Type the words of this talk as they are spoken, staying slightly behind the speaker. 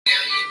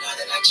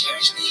that I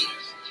cherish thee.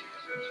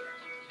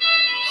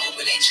 Hope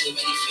it ain't too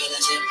many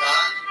feelings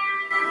involved.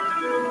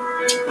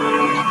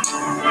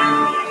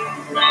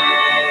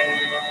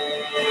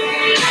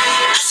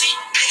 I see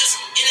niggas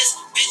in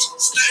this bitch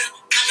slurring,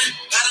 popping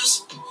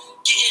bottles,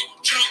 getting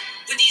drunk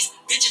with these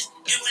bitches,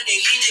 and when they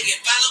leave, they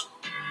get followed.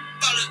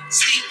 Fall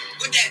asleep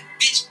with that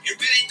bitch and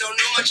really don't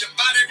know much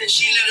about her. Then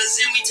she let us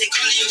in, we take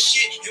all of your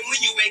shit, and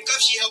when you wake up,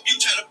 she help you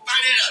try to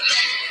find it out.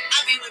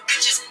 I be with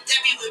bitches,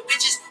 that be with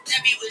bitches, that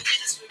be with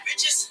niggas with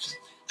riches.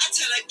 I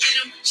tell her get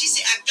him, she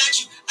say I got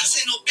you. I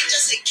say no bitch, I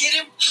say get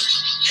him.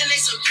 And they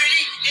so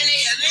pretty, and they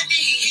hell lengthy,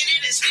 he hit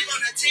it and sleep on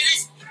her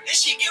titties. And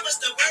she give us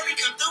the word, we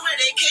come through with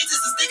AK just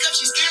to stick up.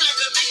 She scared like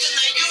a victim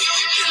like you.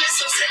 Feeling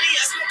so silly,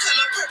 I smoke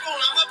color purple.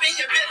 I'm up in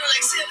here feeling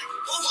like silly.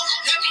 Ooh,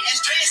 nappy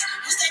as dress.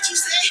 What's that you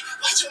say?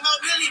 Watch your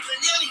mouth, Millie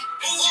Vanilli.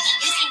 Ooh,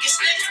 you can get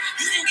snakes,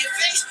 you can get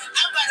faced.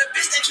 I buy the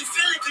bitch that you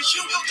feeling, cause you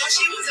thought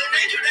she was an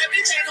angel. That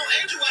bitch ain't no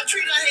angel. I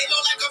treat her halo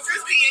like a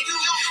frisbee, and you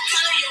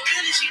tell her your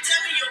business. She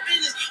tell me your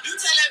business. You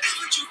tell that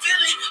bitch what you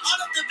feeling. All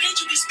of the bitch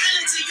you be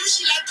spilling to you.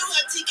 She like through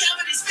her T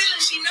cavities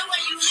feeling. She know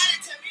where you had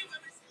it. Tell me what.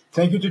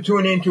 Thank you to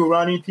tune in to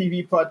Ronnie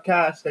TV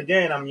Podcast.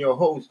 Again, I'm your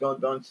host,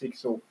 Don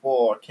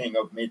 604, King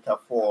of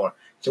Metaphor.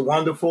 It's a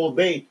wonderful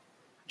day,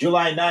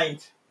 July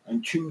 9th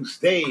and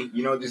Tuesday.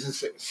 You know, this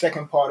is the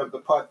second part of the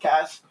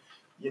podcast.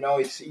 You know,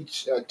 it's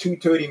each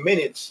 2:30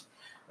 minutes.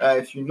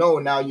 If you know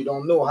now, you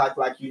don't know, act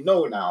like you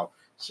know now.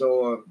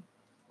 So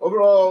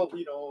overall,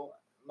 you know,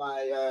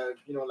 my,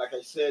 like I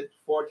said,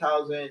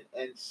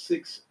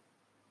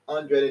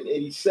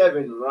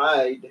 4,687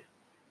 ride.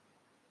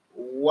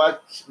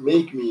 What does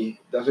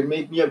it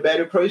make me a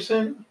better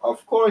person?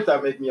 Of course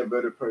that make me a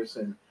better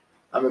person.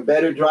 I'm a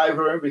better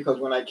driver because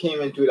when I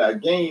came into that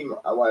game,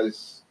 I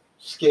was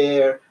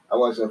scared, I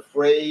was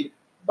afraid.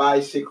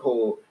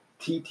 Bicycle,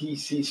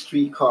 TTC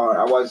streetcar,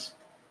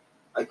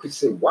 I could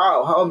say,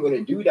 wow, how I'm going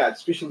to do that,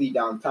 especially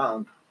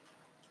downtown.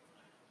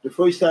 The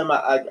first time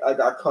I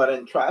got caught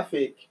in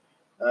traffic,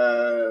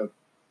 I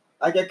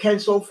got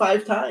canceled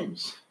 5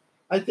 times.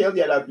 I tell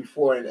you that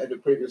before in the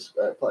previous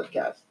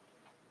podcast.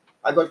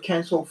 I got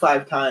canceled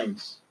 5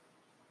 times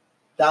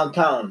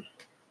downtown,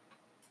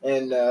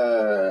 and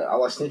I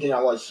was thinking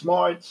I was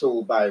smart.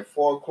 So by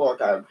 4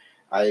 o'clock,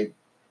 I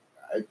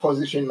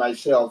positioned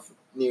myself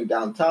near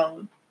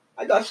downtown.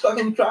 I got stuck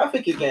in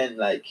traffic again.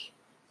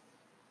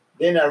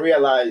 Then I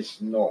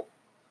realized, no,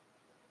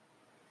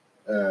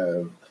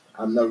 I'm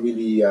not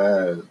really,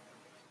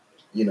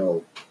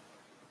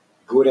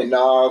 good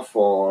enough,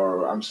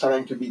 or I'm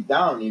starting to be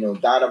down.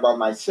 Doubt about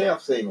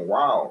myself, saying,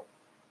 wow,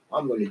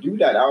 I'm going to do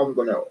that. I'm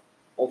going to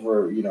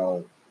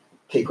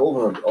take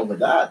over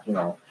that,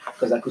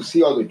 because I could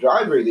see all the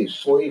drivers, they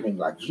swerving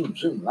like zoom,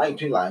 zoom, line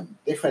to line,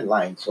 different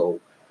lines. So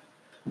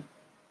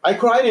I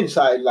cried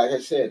inside, like I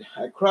said.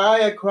 I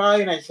cry,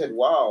 and I said,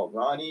 wow,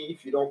 Ronnie,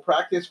 if you don't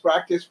practice, you're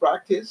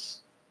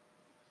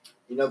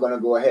not going to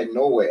go ahead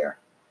nowhere.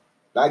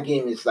 That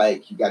game is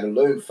like, you got to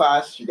learn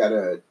fast, you got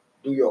to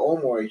do your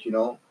homework,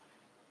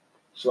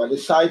 So I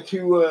decided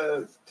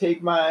to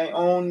take my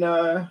own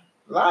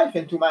life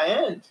into my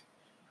hands.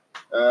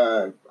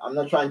 I'm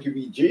not trying to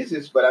be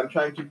Jesus, but I'm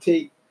trying to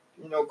take,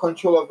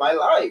 control of my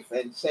life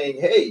and saying,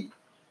 hey,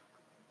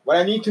 what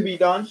I need to be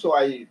done. So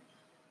I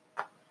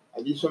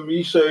did some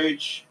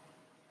research,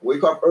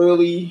 wake up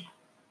early,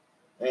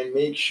 and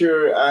make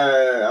sure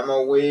I'm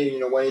away.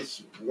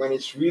 When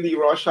it's really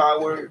rush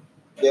hour,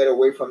 get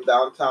away from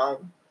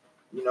downtown.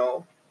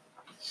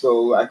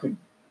 So I could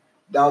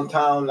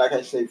downtown. Like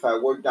I said, if I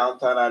work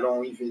downtown, I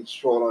don't even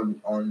stroll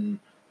on.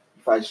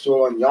 If I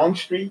stroll on Young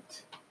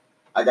Street,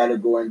 I gotta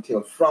go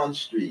until Front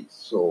Street.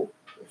 So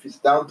if it's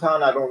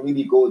downtown, I don't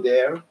really go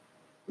there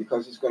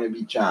because it's gonna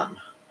be jam.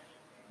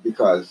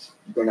 Because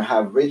you're gonna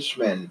have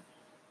Richmond,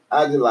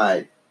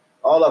 Adelaide,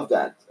 all of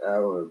that,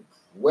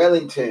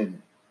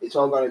 Wellington. It's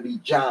all gonna be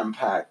jam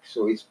packed.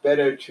 So it's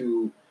better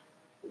to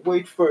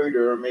wait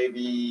further.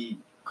 Maybe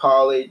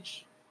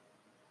college.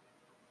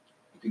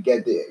 You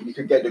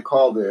could get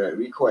the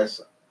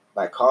request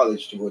by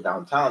college to go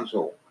downtown.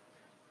 So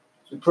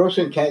if the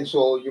person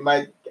cancel, you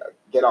might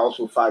get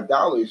also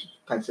 $5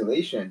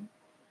 cancellation.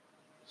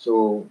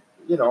 So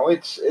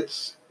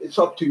it's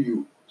up to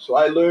you. So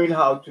I learned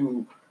how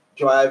to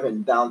drive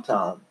in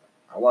downtown.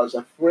 I was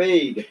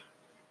afraid,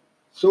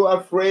 so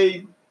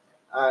afraid.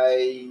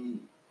 I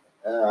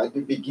At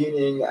the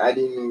beginning,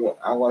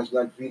 I was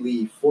not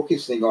really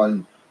focusing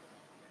on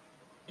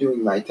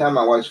doing my time.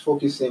 I was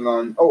focusing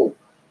on,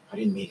 I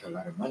didn't make a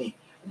lot of money.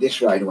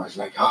 This ride was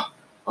like,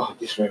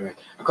 this ride,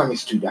 how come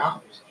it's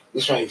 $2?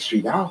 This ride is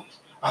 $3.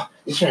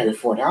 This ride is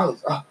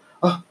 $4.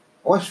 I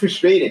was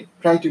frustrated,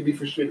 trying to be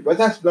frustrated, but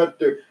that's not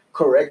the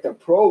correct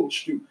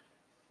approach to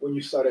when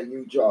you start a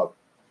new job.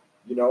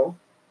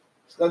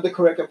 It's not the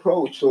correct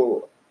approach.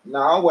 So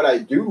now what I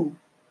do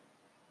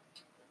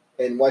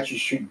and what you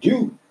should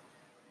do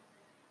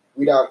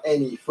without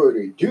any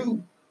further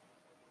ado,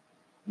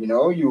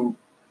 you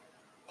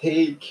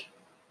take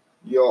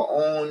your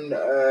own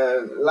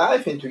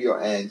life into your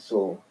hands.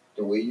 So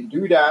the way you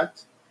do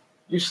that,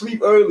 you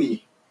sleep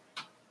early.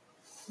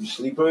 You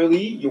sleep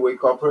early, you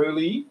wake up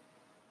early,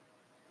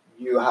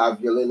 you have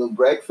your little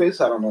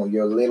breakfast. I don't know,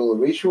 your little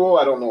ritual.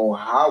 I don't know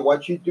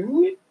what you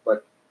do it,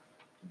 but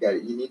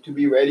you need to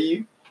be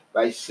ready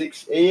by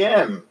 6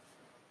 a.m.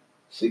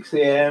 6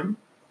 a.m.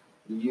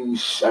 I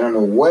don't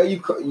know where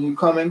you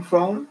coming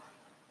from.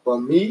 For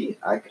me,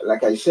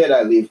 like I said,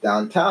 I live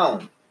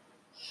downtown,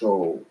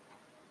 so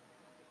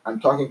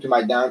I'm talking to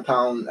my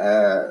downtown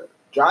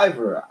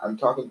driver. I'm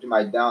talking to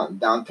my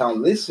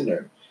downtown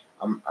listener.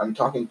 I'm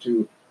talking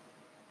to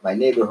my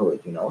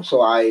neighborhood.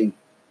 So I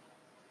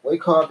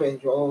wake up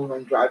and drove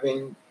and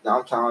driving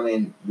downtown,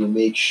 and you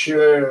make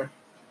sure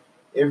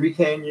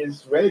everything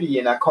is ready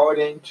and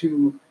according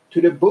to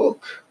the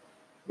book,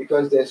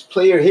 because there's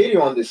player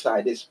hater on the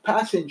side. There's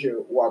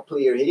passenger who are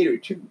player hater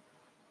too.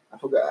 I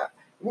forgot.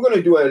 We're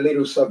gonna do a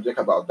little subject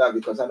about that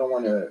because I don't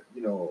want to,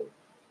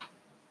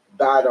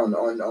 bad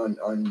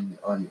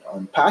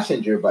on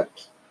passenger.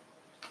 But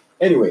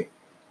anyway,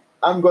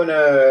 I'm gonna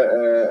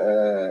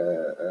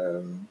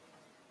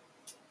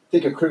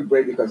take a quick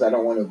break because I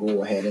don't want to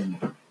go ahead and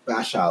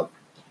bash out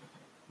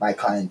my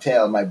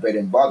clientele, my bread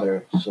and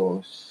butter. So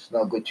it's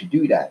not good to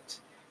do that.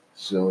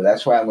 So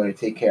that's why I'm going to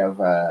take care of,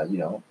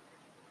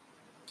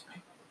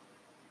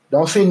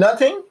 don't say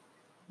nothing.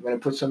 I'm going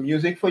to put some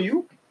music for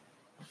you.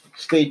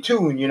 Stay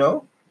tuned.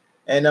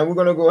 And we're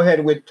going to go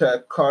ahead with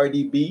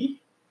Cardi B,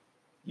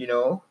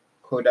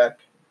 Kodak,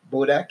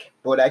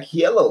 Bodak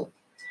Yellow.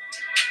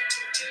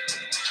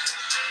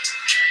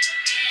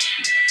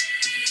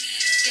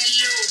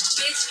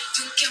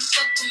 You can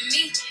fuck with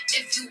me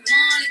if you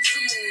wanted to.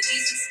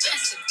 These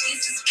expensive,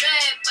 these is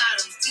red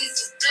bottoms, these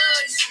is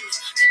bloody shoes.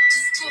 Hit the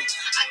school,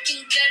 I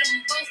can get them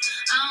both.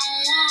 I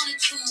don't wanna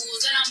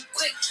choose, and I'm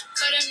quick,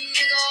 cut a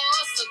nigga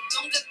off, so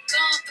don't get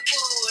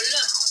comfortable.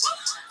 Look,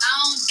 I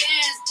don't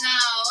dance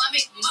now, I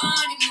make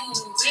money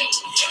move.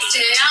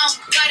 Say I don't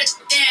gotta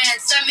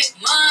dance, I make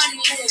money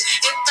move.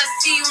 If I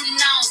see you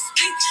now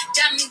speak,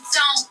 that means I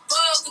don't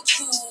fuck with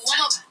you.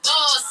 I'm a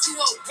boss, you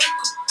a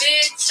worker,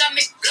 bitch. I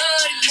make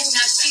bloody move.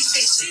 Now she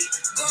say she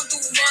gon' do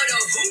what a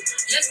who?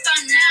 Let's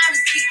find out and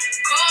see.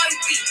 Cardi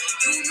B,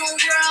 you know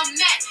where I'm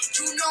at,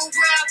 you know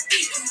where I be.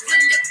 You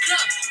in the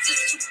club,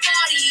 just to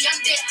party. I'm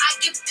there, I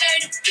get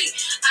paid to be.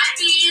 I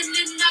be in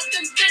and out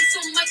them bed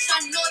so much,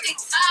 I know they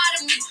tired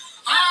of me.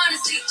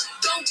 Honestly,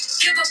 don't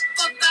give a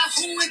fuck about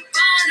who in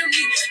front of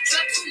me.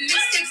 Drop 2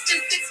 mixtapes in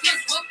 6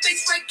 months, what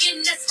bitch working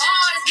as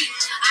hard as me?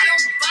 I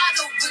don't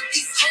bother with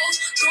these hoes,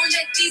 don't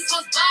let these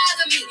hoes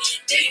bother me.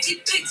 They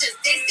see pictures,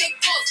 they say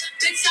quotes,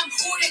 bitch I'm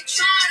who they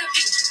tryna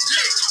be.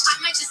 Look, I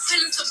might just chill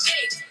in some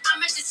babe, I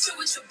might just chill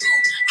with your boo,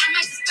 I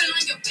might just spill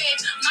on your babe.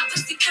 My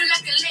pussy feel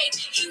like a lake,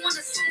 he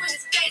wanna swim with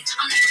his face.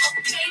 I'm like,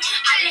 okay,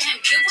 I let him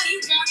get what he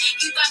want,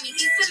 he buy me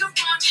East and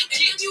Laurent, and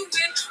then you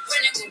whip,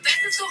 when I go back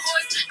to the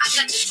horse, I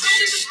got the strong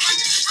in the front,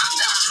 I'm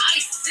the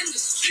highest in the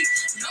street,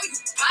 know you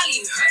probably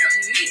heard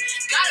of me,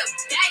 got a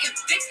bag and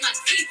fix my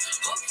teeth,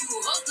 hope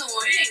you hoes know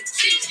it ain't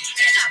cheap,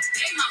 and I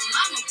pay my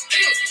mama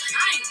bills,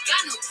 I ain't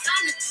got no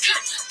time to chill,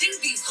 think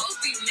these hoes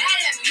be mad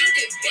at me,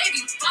 they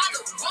baby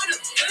father wanna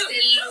feel.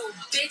 Say little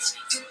bitch,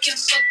 you can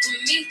fuck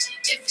with me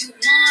if you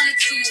wanted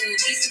to,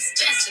 these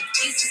expensive,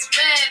 these is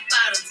red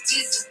bottoms,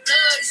 these is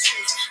bloody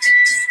shoes, hit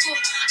the school,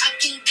 I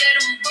can get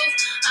them both,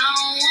 I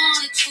don't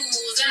wanna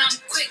choose, and I'm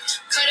quick,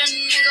 cut a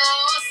nigga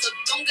off, so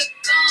don't get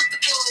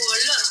comfortable.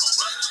 Look,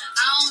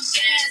 I don't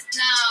dance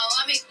now,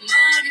 I make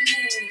money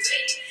move.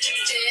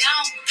 Say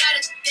I don't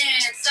gotta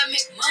dance, I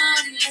make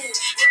money move.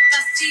 If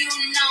I see you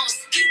now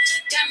speak,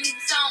 that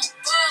means I don't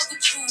fuck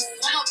with you.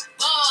 I'm a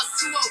boss,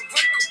 you a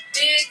worker,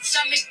 bitch.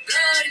 I make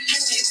bloody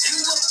moves. If you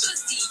a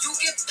pussy, you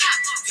get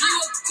popped. You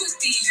a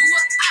goofy, you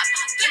a op.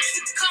 Let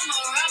you come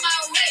around my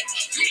way,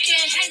 you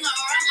can't hang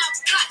around my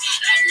block.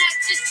 And I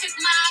just check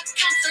my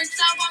account, turns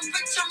out I'm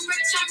rich, I'm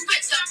rich, I'm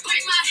rich. I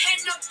put my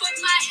hand up with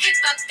my hip,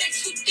 I bet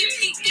you dip,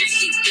 he dip,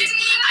 she dip.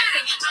 I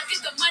say, I'll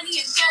get the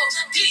money and go.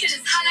 This shit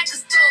is hot like a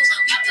stove.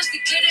 My pussy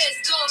glitter is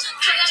gold.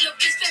 Tell that little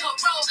bitch fit her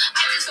roll.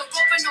 I just don't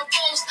rope and no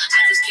rolls. I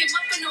just came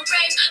up in a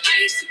rave.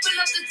 I need to fill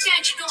up the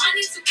tank. No, I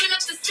need to fill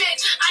up the safe.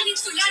 I need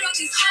to let all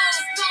these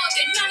hoes know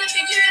that none of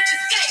them here to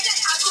say.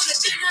 I go to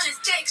dinner and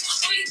steak.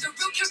 Only the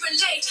real can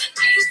relate.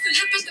 I used to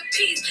live in the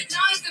peace.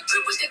 Now it's the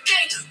crib with the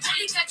fake.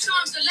 Only got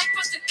charms, the like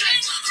what's the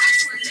place. I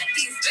should let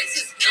these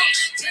bitches know.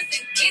 Just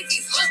in case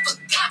these hoes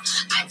forgot.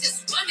 I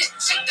just wanna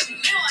check the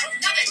mail.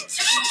 Another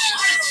check from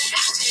all the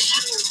shots.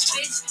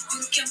 Bitch,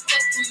 you can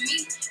fuck with me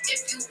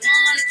if you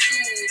wanted to.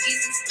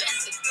 These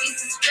expensive, these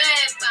is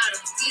red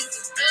bottoms, these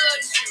is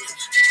bloody shoes.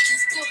 This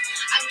is cool,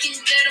 I can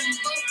get them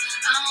both.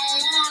 I don't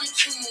wanna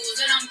choose,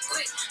 and I'm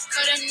quick,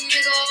 cut a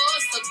nigga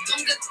off, so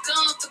don't get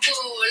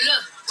comfortable.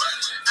 Look,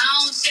 I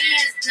don't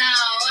dance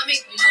now, I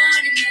make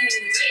money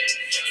move.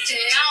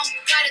 Say I don't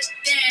gotta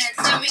dance,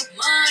 I make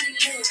money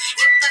move.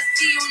 If I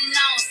see you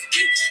now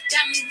speak,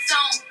 that means I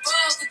don't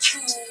fuck with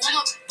you. I'm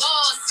a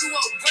boss, you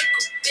a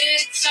worker,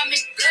 bitch. I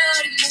make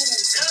bloody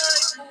moves.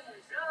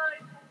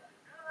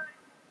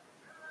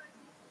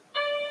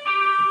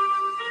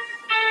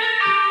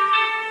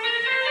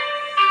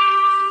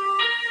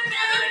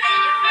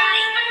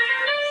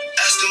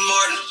 Ask them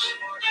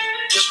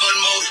Push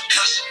button motor,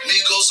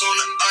 Migos on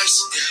the ice,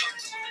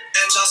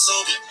 yeah.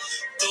 Anti-sober.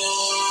 Oh,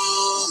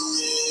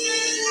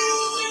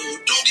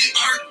 don't get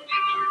hurt.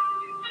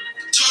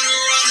 Turn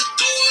around and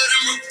throw it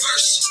in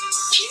reverse.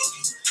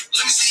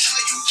 Let me see how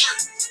you work.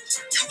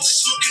 You was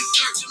smoking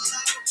dirt.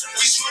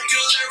 We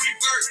smoking Larry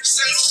Bird.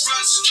 Saint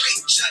Laurent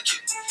straight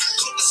jacket.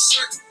 Go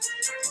berserk.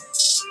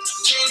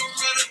 Turn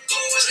around and throw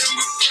it in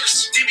reverse.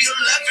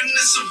 DB11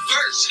 is a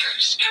verse.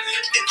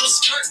 It goes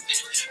skirt.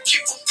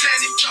 Keep a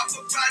panty drop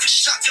a body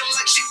shotgun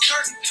like she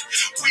curtain.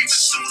 Weaving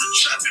through the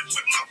traffic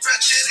with my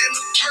ratchet in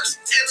the purse.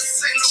 And the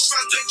Saint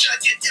Laurent straight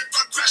jacket. If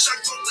I crash, I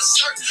go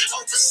berserk.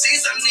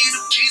 Overseas, I need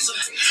a visa.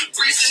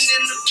 Breathing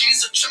in the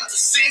visa. Try to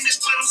see me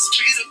when I'm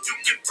speeding. You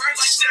get burned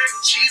like Derek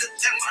Jeter.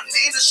 And my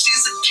Nina,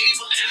 she's a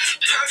diva.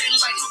 Hurting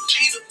like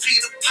Lupita.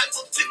 Peter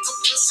Piper, pick up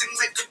pussy,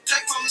 make a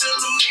pack my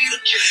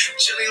millimeter.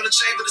 Chilling on the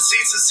chain, but the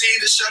seats is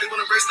heated. Shawty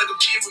wanna race like a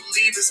people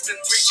leave it. Spent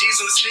 3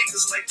 G's on the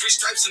sneakers, like 3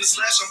 stripes in the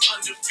slash. I'm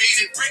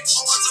undefeated. Ring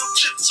horns on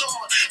chipped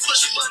on.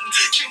 Push button,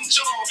 King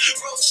John.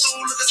 Roll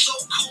through, looking so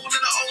cool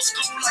in the old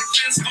school, like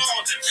Vince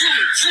Vaughn.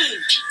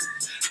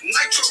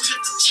 Nitro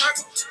hit the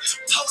turbo.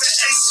 Pour the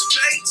ace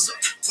spades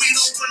up. We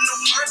don't want no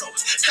myrtle.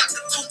 Cut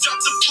the coupe, drop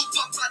the poop,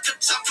 pop out the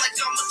top like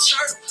I'm a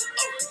turtle.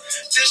 Oh,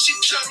 then she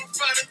turn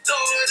around and throw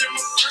it in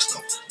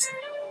reverse.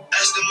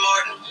 Aston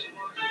Martin,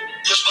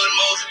 push button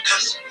motor,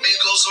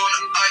 Migos on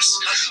the ice,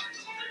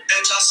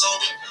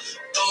 anti-sober.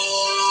 Oh,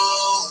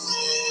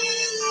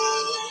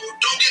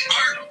 don't get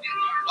hurt.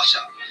 Watch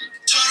out.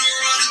 Turn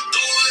around and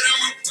throw it in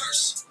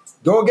reverse.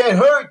 Don't get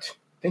hurt.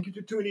 Thank you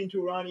for tuning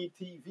to Ronnie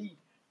TV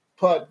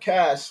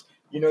podcast.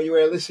 You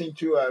are listening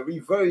to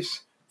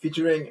Reverse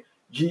featuring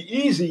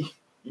G-Eazy,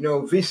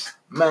 Vis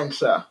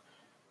Mansa.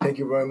 Thank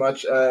you very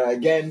much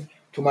again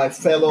to my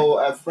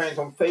fellow friends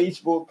on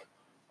Facebook,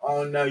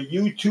 on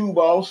YouTube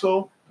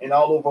also, and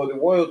all over the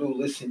world who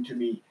listen to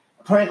me.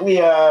 Apparently,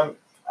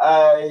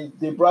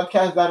 they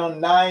broadcast that on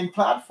 9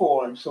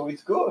 platforms, so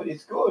it's good.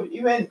 It's good.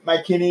 Even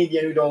my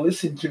Canadian who don't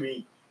listen to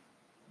me,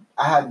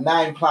 I had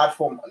 9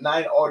 platforms,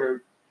 9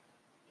 other,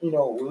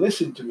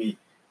 listen to me.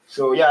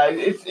 So yeah,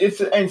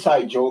 it's an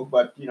inside joke,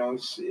 but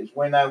it's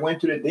when I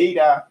went to the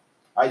data,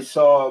 I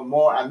saw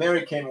more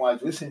American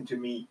was listening to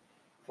me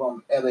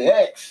from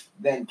LAX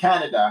than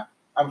Canada.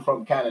 I'm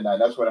from Canada.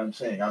 That's what I'm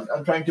saying.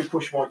 I'm trying to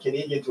push more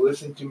Canadian to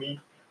listen to me,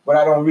 but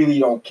I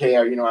don't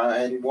care,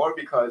 anymore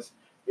because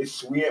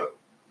we're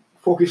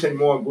focusing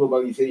more on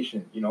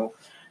globalization. The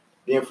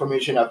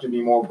information have to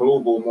be more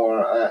global,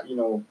 more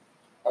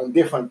on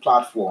different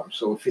platforms.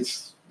 So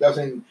if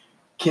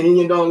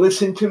Canadian don't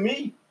listen to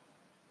me,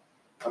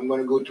 I'm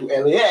going to go to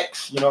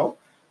LAX,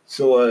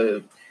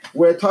 So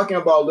we're talking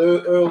about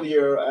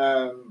earlier,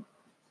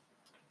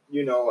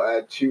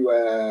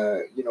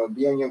 to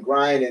be on your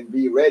grind and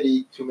be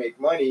ready to make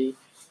money.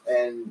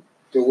 And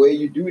the way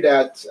you do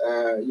that,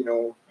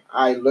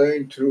 I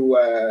learned through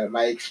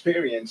my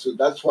experience. So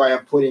that's why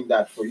I'm putting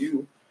that for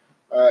you,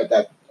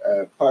 that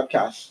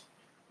podcast.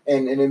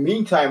 And in the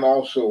meantime,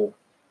 also,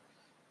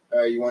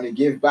 you want to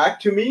give back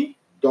to me?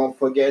 Don't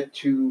forget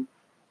to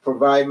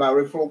provide my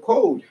referral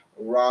code,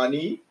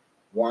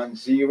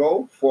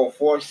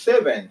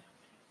 Ronnie10447.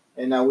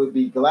 And I will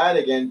be glad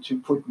again to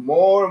put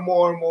more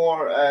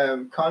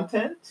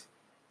content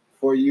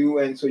for you,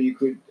 and so you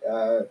could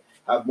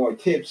have more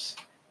tips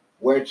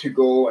where to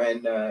go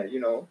and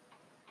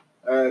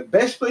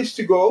best place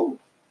to go.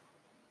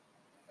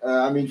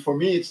 For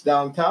me, it's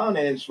downtown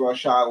and it's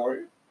rush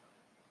hour,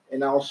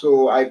 and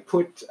also I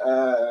put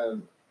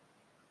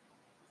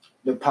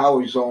the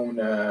power zone,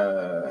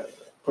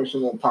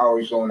 personal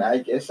power zone. I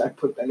guess I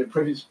put in the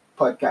previous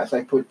podcast.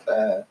 I put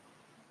a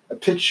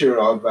picture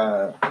of.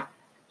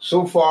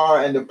 So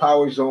far, in the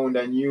Power Zone,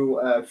 the new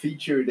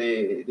feature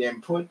they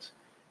input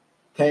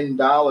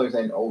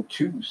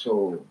 $10.02.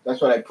 So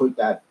that's what I put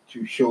that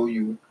to show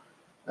you.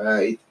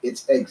 It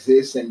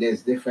exists and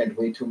there's different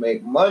way to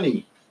make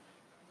money.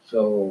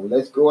 So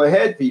let's go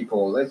ahead,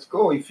 people. Let's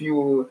go. If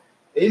you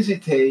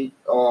hesitate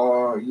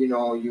or you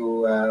don't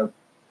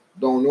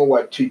know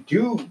what to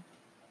do,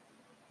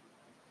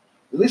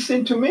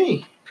 listen to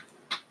me,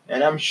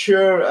 and I'm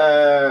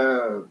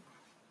sure.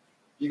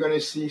 You're going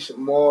to see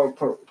some more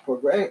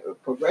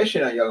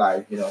progression in your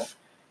life,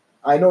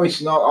 I know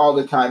it's not all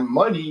the time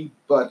money,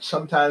 but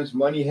sometimes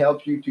money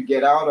helps you to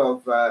get out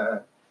of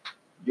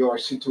your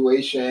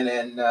situation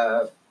and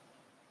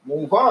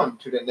move on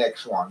to the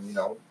next one,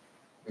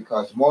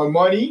 because more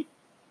money,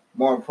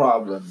 more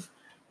problem.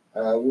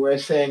 We're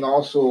saying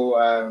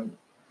also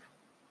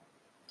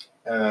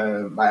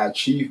my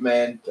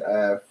achievement,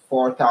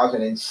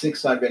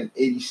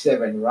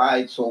 4,687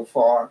 rides so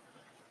far.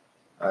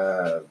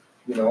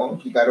 You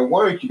gotta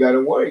work.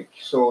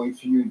 So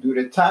if you do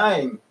the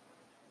time,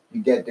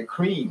 you get the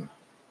cream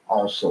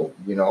also,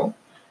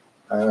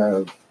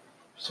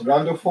 It's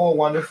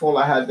wonderful.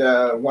 I had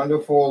a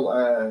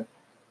wonderful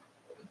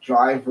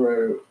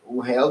driver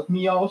who helped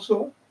me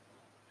also.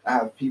 I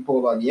have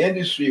people on the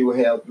industry who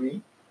helped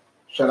me.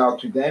 shout out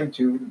to them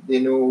too. They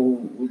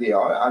know who they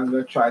are. I'm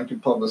not trying to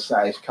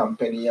publicize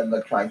company. I'm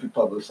not trying to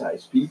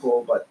publicize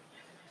people, but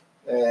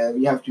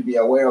you have to be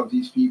aware of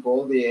these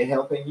people. They're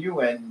helping you,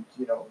 and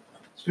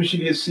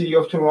especially the city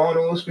of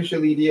Toronto,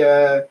 especially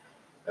the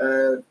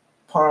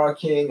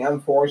parking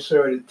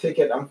enforcer, the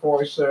ticket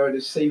enforcer,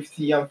 the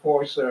safety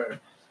enforcer.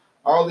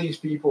 All these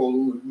people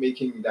who are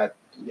making that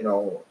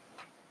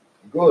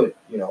good.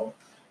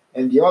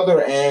 And the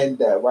other end,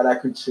 what I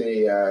could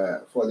say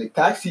for the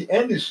taxi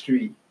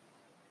industry,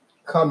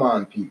 come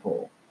on,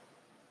 people,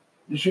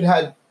 you should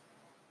have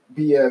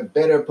be a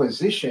better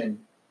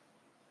position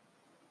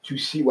to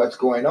see what's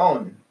going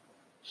on.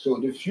 So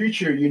the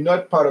future, you're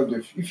not part of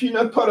the. If you're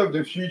not part of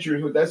the future,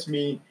 so that's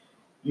me.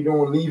 You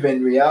don't live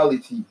in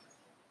reality.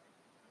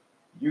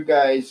 You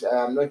guys,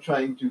 I'm not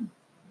trying to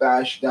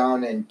bash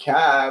down and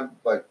cab,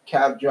 but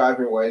cab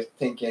driver was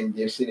thinking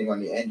they're sitting on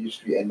the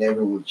industry and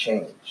never will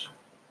change.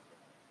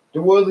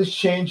 The world is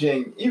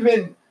changing.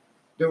 Even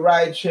the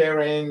ride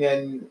sharing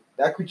and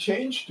that could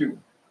change too.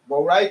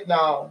 But right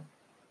now,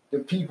 the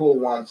people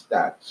wants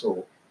that.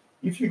 So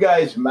if you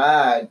guys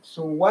mad,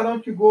 so why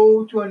don't you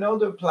go to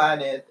another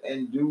planet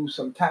and do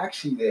some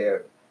taxi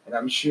there? And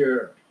I'm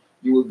sure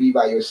you will be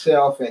by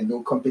yourself and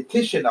no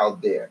competition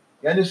out there.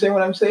 You understand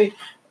what I'm saying?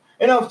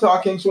 Enough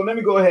talking. So let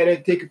me go ahead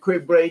and take a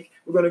quick break.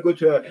 We're gonna go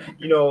to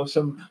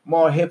some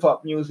more hip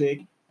hop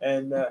music,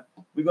 and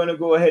we're gonna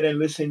go ahead and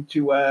listen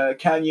to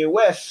Kanye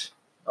West.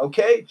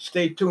 Okay,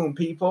 stay tuned,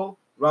 people.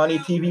 Ronnie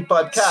TV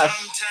podcast.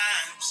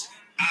 Sometimes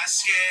I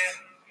scare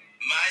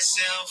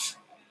myself.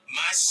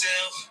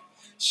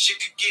 Shit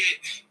could get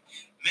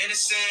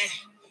menacing,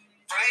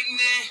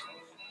 frightening.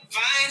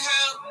 Find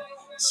help.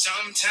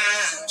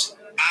 Sometimes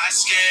I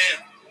scare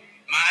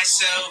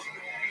myself.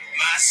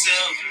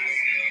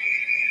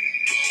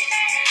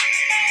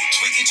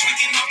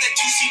 Tweaking off that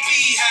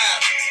TCB high.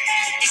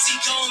 Is he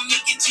gon'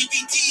 make it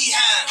TBD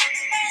high?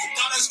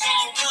 Dollars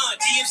gon' run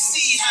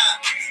DMC high.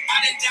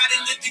 I done died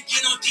and lived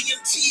again on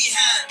DMT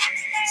high.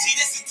 See,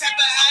 this the type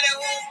of high that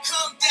won't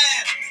come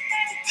down.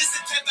 This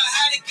the type of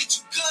high that get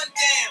you gunned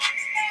down.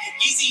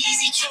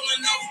 Easy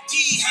trolling OD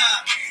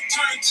high.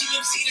 Turn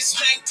TMC to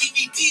smack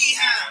DVD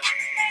high.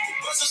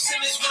 Russell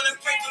Simmons wanna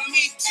pray for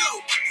me too.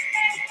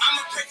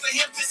 I'ma pray for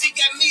him cause he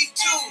got me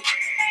too.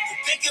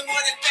 Thinking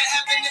what if that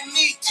happened to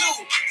me too?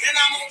 Then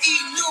I'm on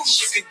E-News.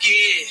 Shit could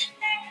get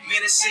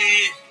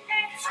menacing,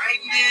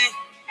 frightening.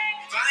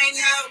 Find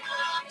out.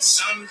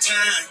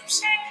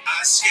 Sometimes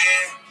I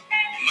scare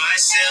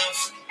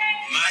myself.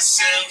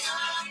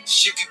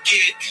 Shit could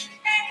get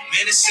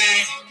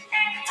menacing,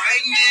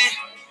 frightening.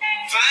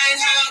 Find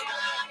out.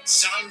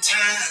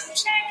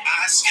 Sometimes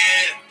I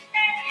scare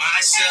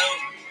myself.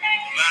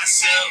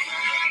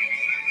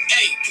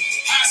 Hey,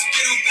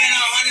 hospital been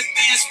 100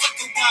 bands, fuck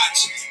the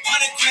watch.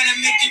 100 grand to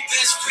make your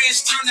best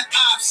friends turn to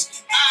ops.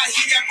 I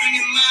hear that bring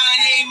your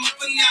mind aim up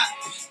a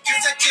notch.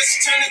 Cause I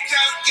just turned the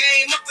crowd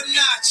game up a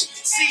notch.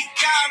 See,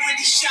 God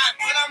really shot,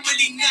 but I'm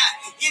really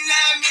not. You know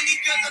how many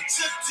girls I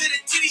took to the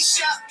titty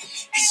shop?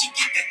 And she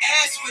get the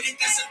ass with it,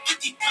 that's a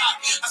 50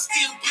 pop. I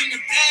still bring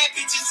the bad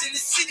bitches in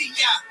the city,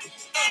 y'all.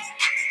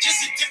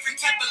 Just a different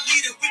type of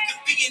leader. We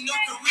could be in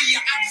North Korea.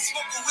 I can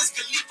smoke a Wiz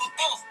Khalifa,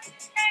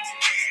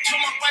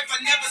 Told my wife I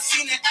never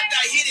seen it after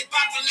I hit it by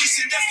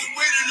Felicia. That's the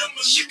way that I'm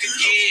a shit could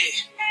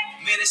get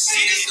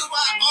menacing. See, this is why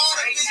all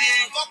the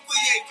bitches fuck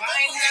with you. Fuck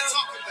what they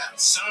talk about.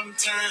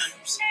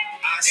 Sometimes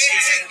I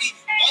scare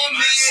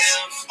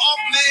myself.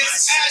 Off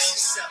meds,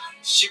 ask yourself.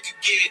 Shit could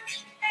get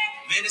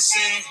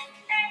menacing,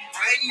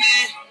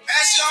 frightening.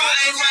 Ask your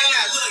own right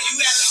now. Look, you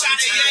got a shot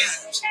at your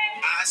ass.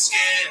 I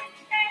scare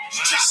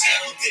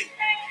myself.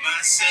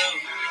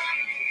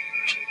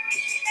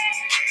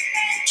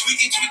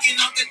 Tweaking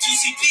off the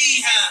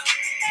 2CB, huh?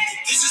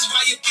 This is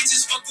why your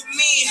bitches fuck with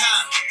me,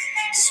 huh?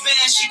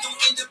 Smash, she gon'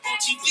 end up on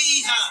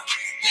TV, huh?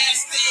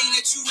 Last thing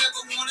that you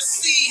ever wanna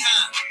see,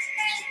 huh?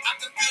 I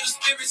can feel the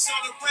spirits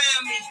all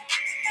around me.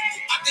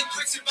 I think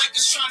prison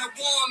bikers trying to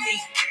warn me.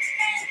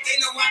 They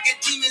know I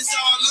got demons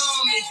all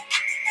on me.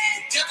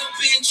 Devil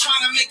been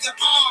trying to make an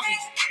army.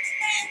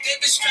 They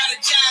been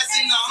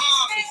strategizing to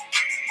harm me.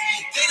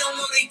 They don't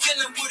know they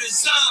dealing with a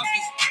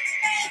zombie.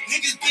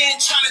 Niggas been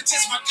trying to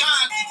test my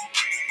Gandhi.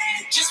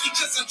 Just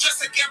because I'm dressed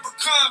like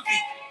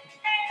Abercrombie.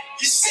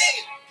 You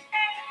see?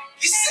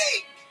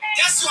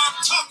 That's what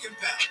I'm talking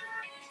about.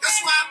 That's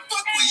why I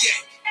fuck with you.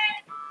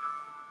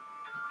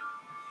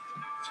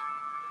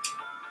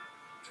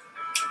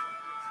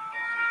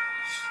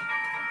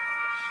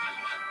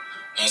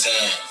 Know what I'm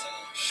saying?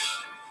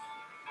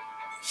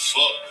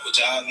 Fuck what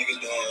y'all niggas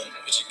doing,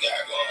 what you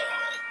got going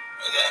on.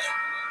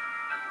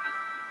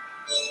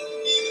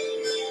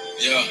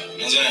 Yeah, know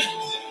what I'm saying?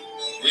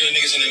 Real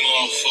niggas in that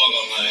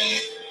motherfucker, man.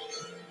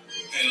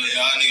 Hell,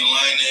 y'all nigga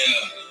lying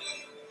there.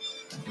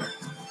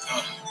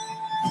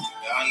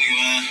 Y'all nigga,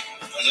 man.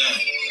 Know what I'm saying?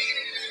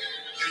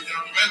 Hey,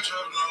 young Metro,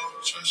 no,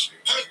 trust you.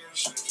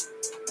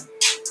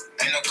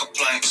 Ain't no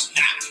complaints.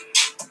 Nah.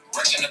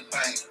 Racks in the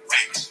bank.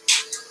 Racks.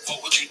 What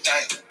would you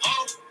think?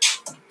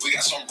 We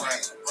got some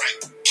brain. Right.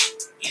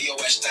 Leo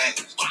S. Stank.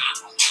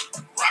 Wow.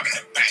 robbing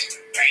the bank,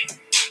 bang.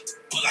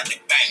 Pull out the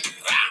bank,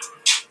 ah.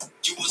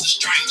 You was a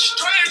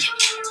stranger.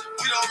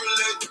 We don't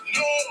relate,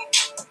 no.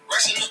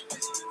 Racks in the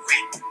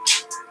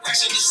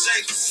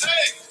safe.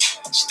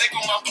 Steak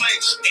on my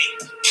plate,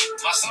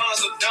 My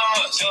sons are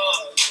done,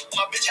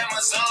 My bitch had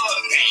my son,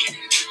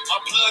 My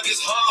plug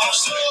is hard,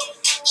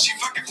 She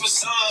fucking for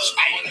sons.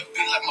 I wanna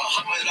be like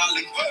Muhammad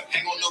Ali.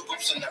 Hang on the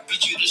ropes and I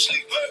beat you to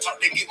sleep. Talk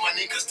to get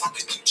money cause talk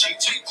is too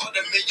cheap.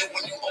 $250,000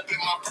 when you open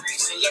my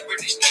brief.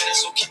 Celebrity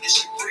status, so keep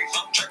this shit brief.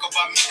 Track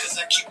about me cause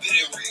I keep it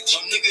in reach.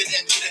 Some nigga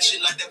that do that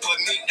shit like that but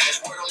me.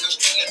 That's word on the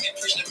street, let me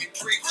preach.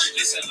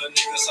 Listen little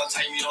nigga,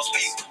 sometimes you don't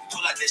speak.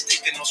 Pull out that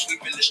stick and don't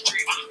sweep in the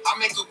street. I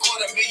make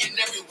 $250,000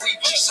 every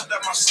week. She said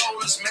that my soul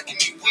is making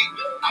me weak.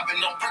 I've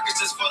been on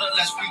Percocets for the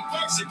last week.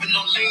 Sipping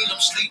on lean, I'm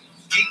sleep.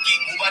 Geek,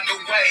 move out the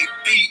way,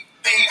 beat.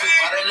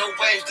 Out in the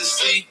waves to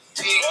see.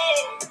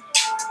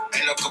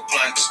 Ain't no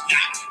complaints.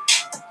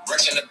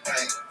 Racks in the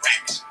bank.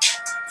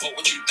 Fuck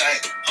what you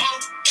think.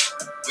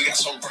 We got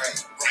some brain.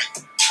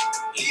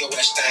 Leo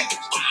West thing.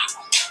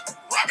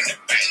 Robbing the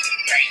bank.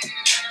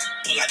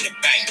 Pull out the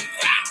bank.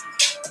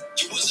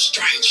 You was a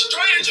stranger.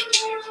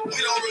 We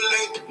don't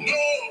relate.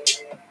 No.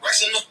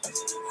 Racks in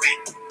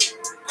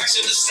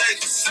the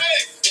safe.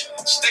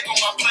 Stick on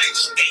my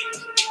plate.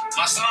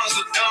 My sons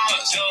are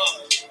done.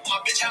 My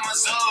bitch had my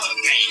son.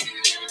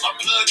 My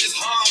blood is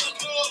hard.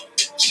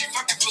 She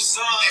fucking for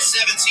son. At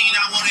 17,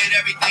 I wanted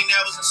everything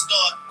that was in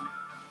store.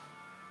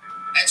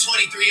 At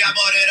 23, I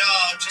bought it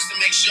all just to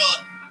make sure.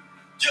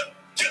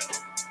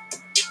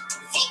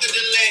 Fuck the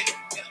delay.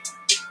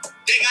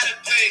 They gotta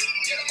pay.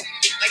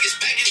 Like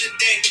it's back in the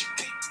day.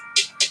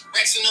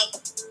 Racks in the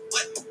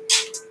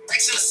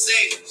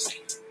safe.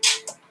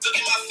 Look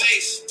at my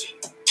face.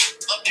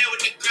 Up there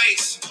with the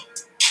grace.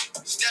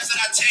 Steps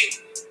that I take.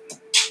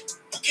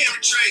 You can't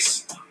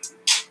retrace.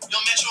 No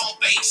metro on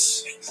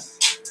base.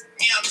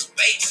 Me, I'm just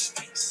base.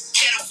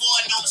 Can't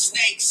afford no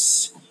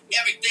mistakes.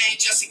 Everything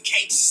just in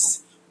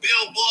case.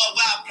 Billboard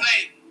where I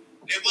play.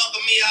 They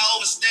welcome me, I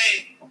overstay.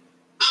 I'm a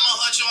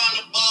huncho, I'm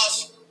the boss.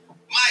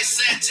 My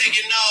set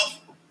taking off.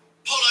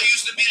 Polo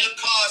used to be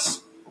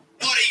Lacoste.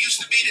 Water used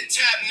to be the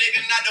tap,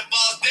 nigga, not the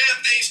boss.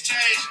 Damn, things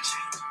changed.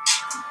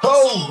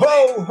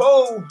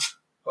 Ho.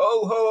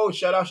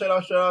 Shout out.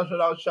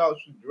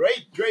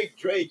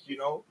 Drake, you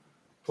know.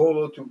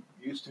 Polo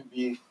used to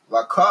be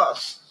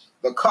Lacoste.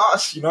 You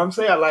know what I'm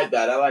saying? I like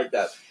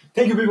that.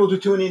 Thank you, people, to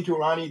tune in to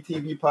Ronnie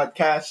TV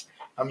Podcast.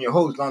 I'm your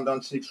host,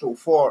 London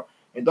 604.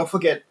 And don't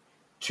forget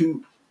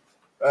to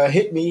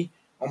hit me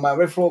on my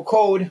referral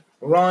code,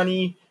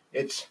 Ronnie.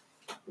 It's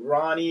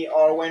Ronnie,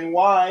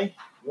 RNY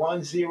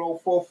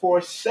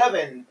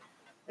 10447.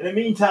 In the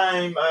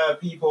meantime,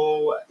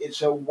 people,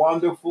 it's a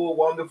wonderful,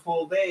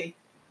 wonderful day.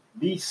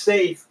 Be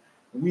safe.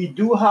 We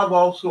do have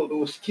also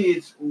those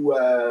kids who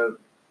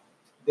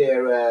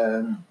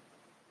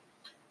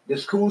the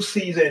school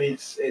season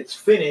it's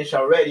finished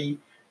already,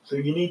 so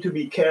you need to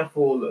be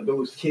careful.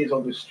 Those kids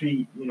on the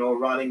street, you know,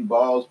 running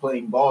balls,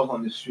 playing balls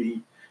on the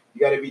street.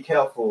 You got to be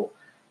careful.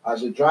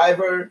 As a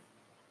driver,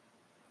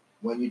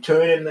 when you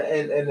turn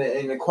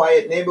in a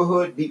quiet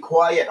neighborhood, be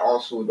quiet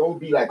also. Don't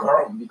be like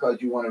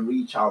because you want to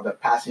reach out the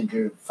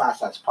passenger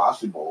fast as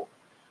possible.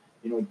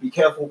 You know, be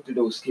careful to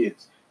those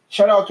kids.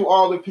 Shout out to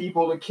all the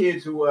people, the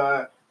kids who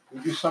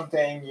do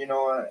something, you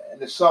know, in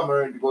the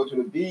summer. They go to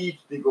the beach,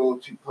 they go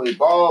to play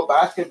ball,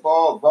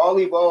 basketball,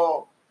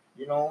 volleyball.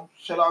 You know,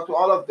 shout out to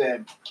all of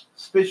them,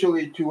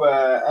 especially to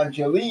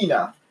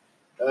Angelina.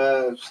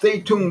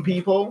 Stay tuned,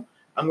 people.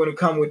 I'm going to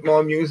come with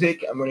more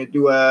music. I'm going to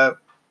do a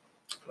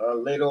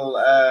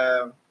little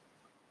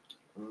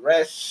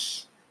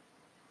rest,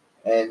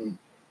 and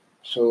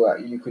so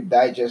you could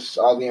digest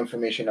all the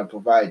information I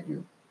provide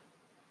you.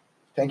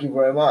 Thank you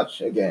very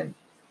much again.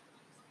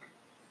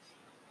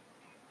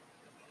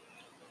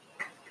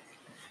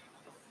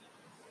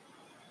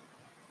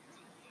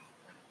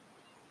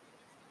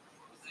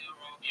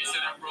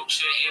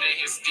 Shit, hit it,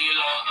 hit steal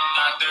on.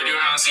 Got 30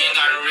 rounds, he ain't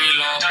got a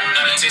reload.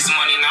 Gotta take some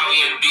money now,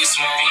 we in beast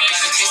mode.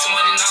 Gotta take some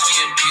money now, we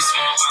in beast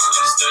mode.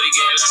 Just 30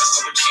 game, let a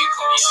couple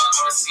Chicos.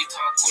 I'm a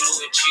C-Talk, cooler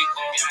with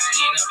Chico.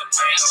 Eating up the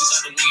pint, we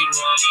got the weed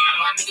roll.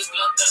 And my niggas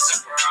blood dust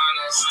and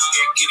piranhas.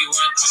 Get giddy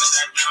when it comes to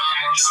that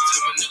drama.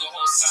 Flip a nigga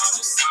whole side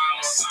with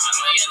Simon. I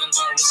know you ain't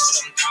gonna risk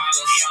for them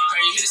dollars.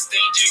 How you hit the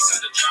stage, Jake's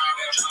at the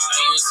driver.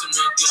 Now you in some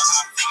real deal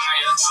hot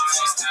fire.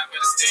 First tap,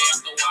 better stay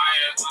off the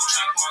wire.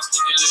 Trap house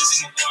looking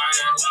Lizzie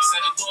McGuire.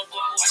 Said the door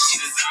what she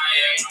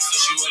desire. So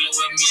she rollin'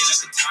 with me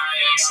like a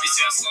tire. They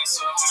say I song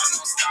so hard,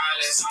 no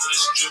stylist. But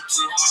she drip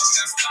too hard,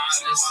 can't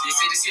stylist. They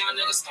say this young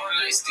nigga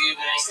starting like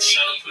Steve-O.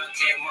 Shut up, plug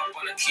came up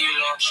on a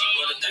kilo.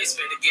 Roll the dice,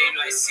 play the game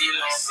like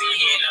CeeLo. He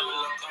ain't never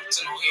look up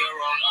to no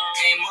hero.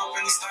 Came up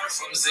and he started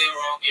from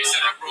zero. Said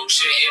I broke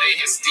shit, it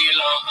ain't his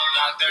steelo.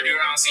 Got 30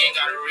 rounds, he ain't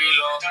got a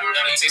reload.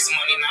 Gotta take some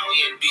money now,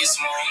 he in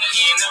beast mode.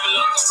 He ain't never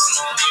look up to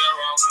no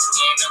hero.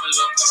 He ain't never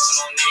look up to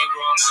no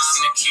negro.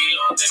 Seen a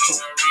kilo, then he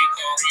went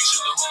Rico.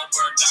 Shoot the whole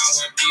bird down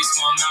with beast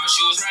mode. Remember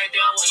she was right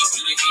there when you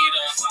blew the heat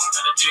up.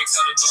 Got the jigs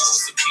out the door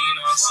with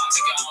subpoena.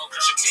 Take her out,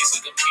 crush her case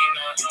like a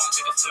peanut.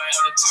 Take a flight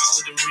out of town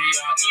with the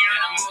re-up.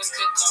 And I'm always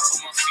cooked up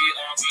for my feet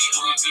up.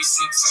 Louis V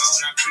sneaks on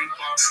when I creep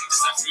up. This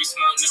that free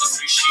smoke, nigga,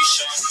 free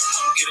shisha.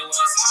 Come get a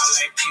West high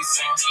like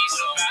pizza.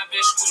 With a bad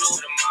bitch,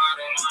 cooler with a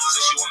model. So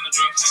she wanna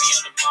drink honey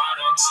at the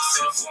bottom.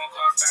 Set a phone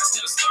call fast to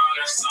the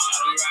starter. I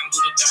be riding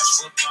through the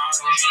dashboard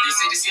throttle. They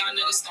say this young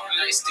nigga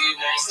starting like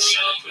Steve-O.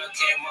 Shut up, plug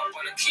came up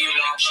on a kilo.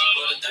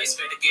 Roll the dice,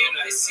 play the game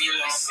like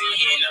CeeLo.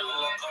 He ain't never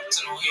woke up to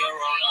no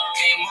hero.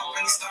 Came up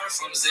and he started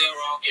from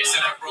zero.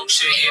 Said I broke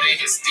shit, it ain't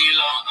his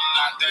dealer.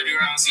 Got 30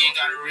 rounds, he ain't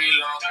got a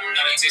reload.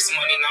 Gotta take some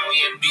money now, he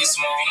in beast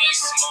mode.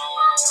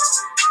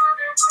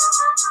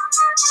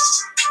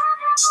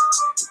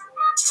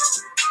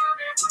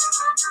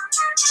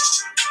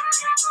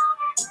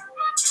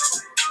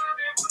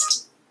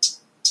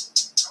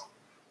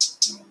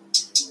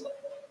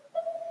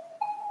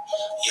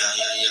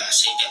 Yeah, I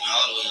see that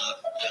all the way up.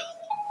 Yeah.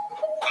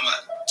 I'm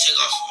about to take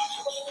off on it.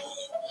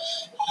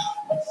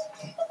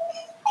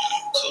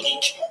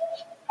 Codeine dream.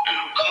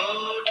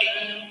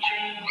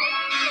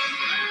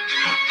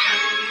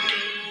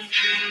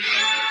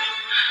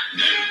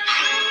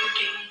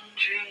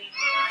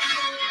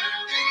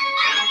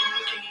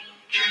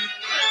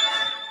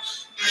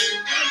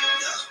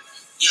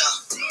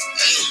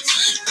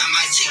 I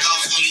might take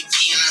off on you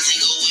peons and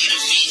go way to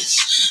Venus.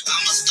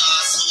 I'm a star,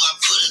 so I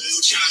put a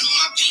neutron on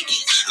my pinky.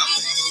 I'm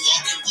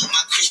moonwalking with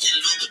my Christian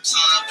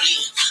Louboutin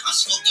bleeding. I'm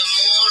smoking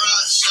moon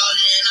rock,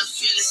 shorty, and I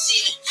feel the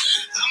ceiling.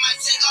 I might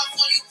take off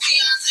on you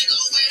peons and go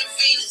way to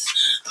Venus.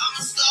 I'm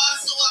a star,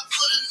 so I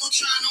put a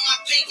neutron on my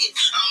pinky.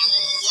 I'm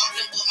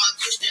moonwalking with my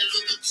Christian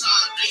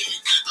Louboutin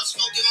bleeding. I'm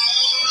smoking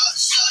moon rock,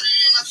 shorty,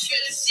 and I feel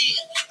the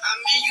ceiling.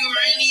 I'm in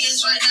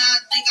Uranus right now,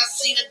 I think I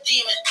seen a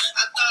demon.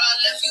 I thought I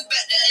left you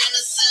back there in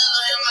the cell,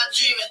 or am I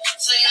dreaming?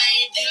 Say I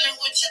ain't dealing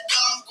with your dog,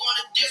 I'm going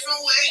a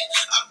different way.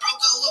 I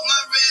broke up with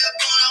my red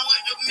bone, I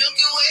went to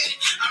Milky Way.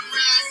 I'm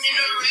riding in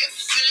a rave,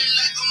 feeling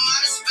like I'm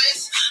out of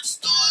space.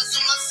 Stars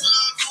on my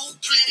sunroof,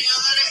 plenty of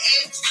other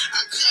apes.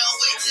 I couldn't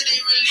wait till they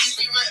release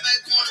me right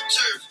back on the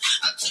turf.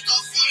 I took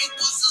off on you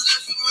busters,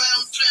 left you right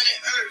on planet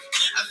Earth.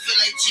 I feel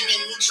like Jimmy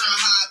Neutron,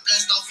 how I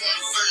blast off on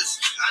the verse.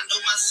 I know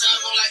my son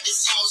gon' like this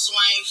song, so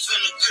I ain't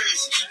feeling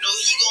curse. No,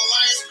 he gon'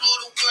 wanna explore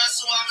the world,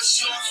 so I'ma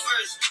show him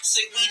first.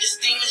 Say we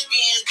distinguished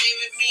beings,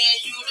 baby, me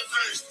and you the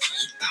first.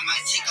 I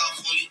might take off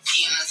on you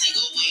peons and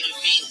go way to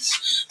Venus.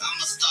 I'm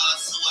a star,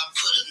 so I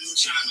put a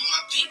neutron on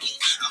my pinky.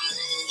 I'm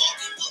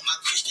moonwalking with my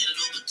Christian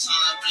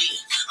Louboutin bleeding.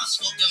 I'm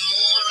smoking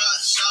moon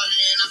rock, shorty,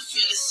 and I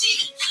feel the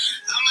ceiling.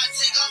 I might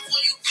take off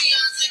on you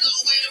peons and go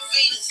way to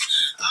Venus.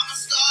 I'm a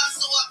star,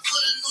 so I put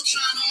a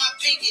neutron on my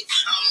pinky.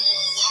 I'm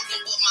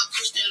moonwalking with my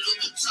Christian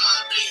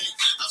Louboutin bleeding.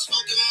 I'm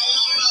smoking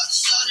moon rock,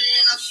 shorty,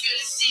 and I feel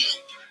the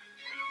ceiling.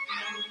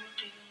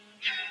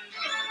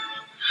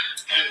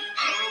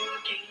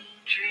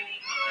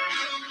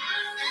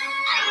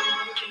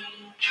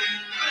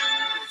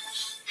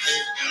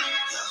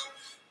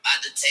 About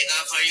to take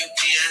off on you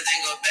peons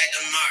and go back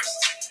to Mars.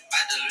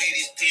 About to leave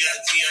these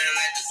peons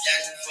like the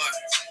Jackson Force.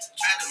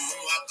 Tried to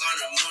moonwalk on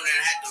the moon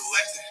and had to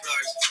wipe the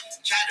floors.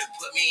 Tried to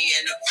put me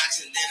in the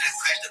box and then I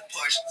crashed the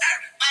Porsche.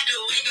 By the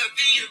wing of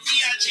VP,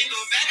 she go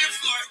back and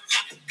forth.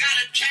 Got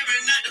a camera,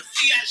 not the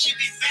Fiat, she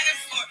be back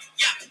and forth.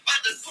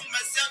 About to put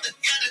myself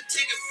together,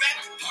 take it back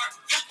apart.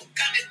 Got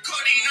the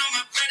codeine on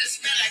my bread, it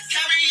smell like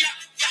caviar.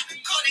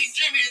 Codeine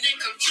dreaming, they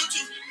come true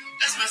too.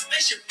 That's my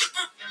spaceship.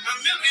 My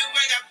Milky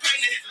Way got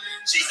pregnant.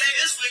 She said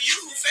it's for you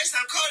who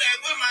FaceTime Kodak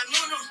with my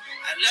Nunu.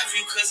 I love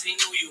you cause he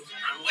knew you.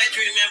 I'm wet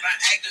dreaming by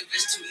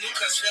activists too. New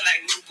cause feel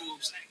like new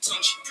boobs.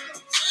 Don't you?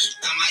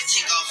 I might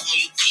take off on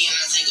you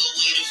peons and go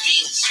way to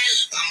Venus.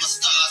 I'm a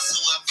star,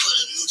 so I put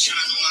a neutron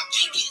on my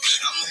pinky.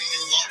 I'm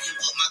moonwalking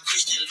with my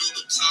Christian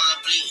Louboutin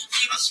bleeding.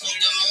 I'm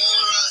smoking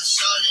moon rock,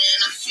 shorty,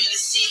 and I feel the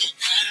ceiling.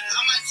 I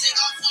might take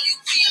off on you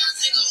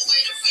peons and go way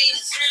to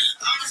Venus.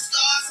 I'm a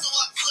star, so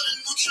I put a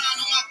neutron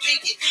on my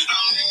pinky.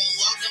 I'm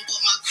moonwalking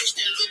with my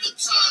Christian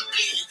Louboutin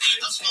bleeding.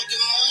 I'm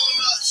smoking moon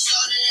rock,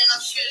 shorty, and I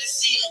feel the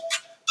ceiling.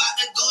 About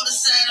to go to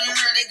Saturn,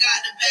 heard they got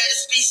the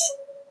baddest species.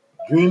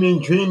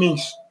 Dreaming.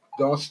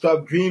 Don't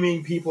stop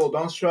dreaming, people.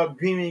 Don't stop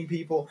dreaming,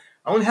 people.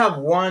 I only have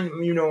one,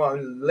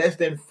 less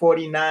than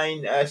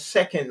 49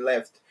 second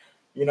left,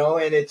 and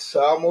it's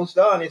almost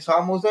done. It's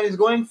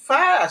going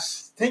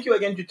fast. Thank you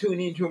again to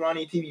tuning in to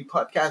Ronnie TV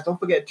podcast. Don't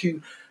forget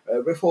to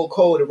referral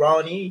code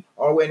Ronnie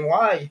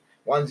RNY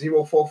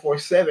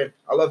 10447.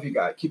 I love you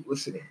guys. Keep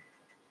listening.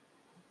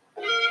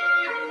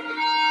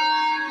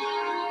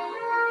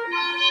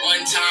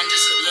 One time,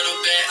 just a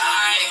little bit,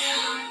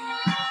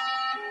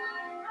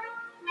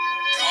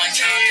 One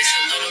time, just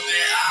a little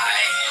bit,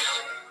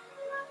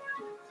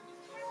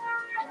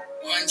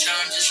 One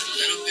time, just a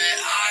little bit,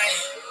 I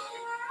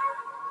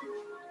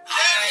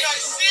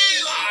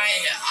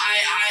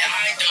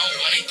don't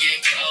wanna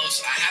get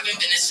close. I haven't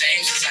been the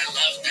same since I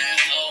loved that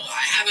hoe.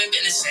 I haven't haven't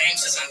been the same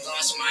since I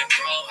lost my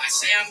bro. I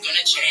say I'm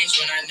gonna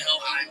change when I know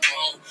I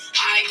won't.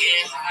 I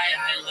get high,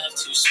 I love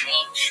to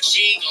smoke.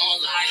 She gon'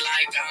 lie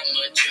like I'm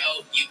a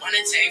joke. You wanna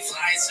take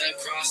flights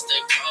across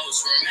the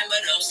coast. Remember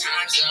those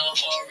times, no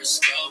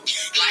horoscope.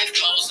 Life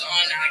goes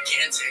on, I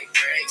can't take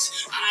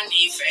breaks. I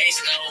need faith,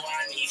 no,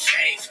 I need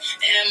faith.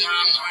 In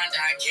my mind,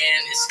 I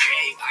can't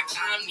escape. I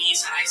climb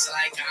these heights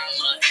like I'm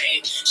a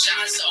ape.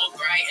 Shine so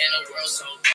bright in a world so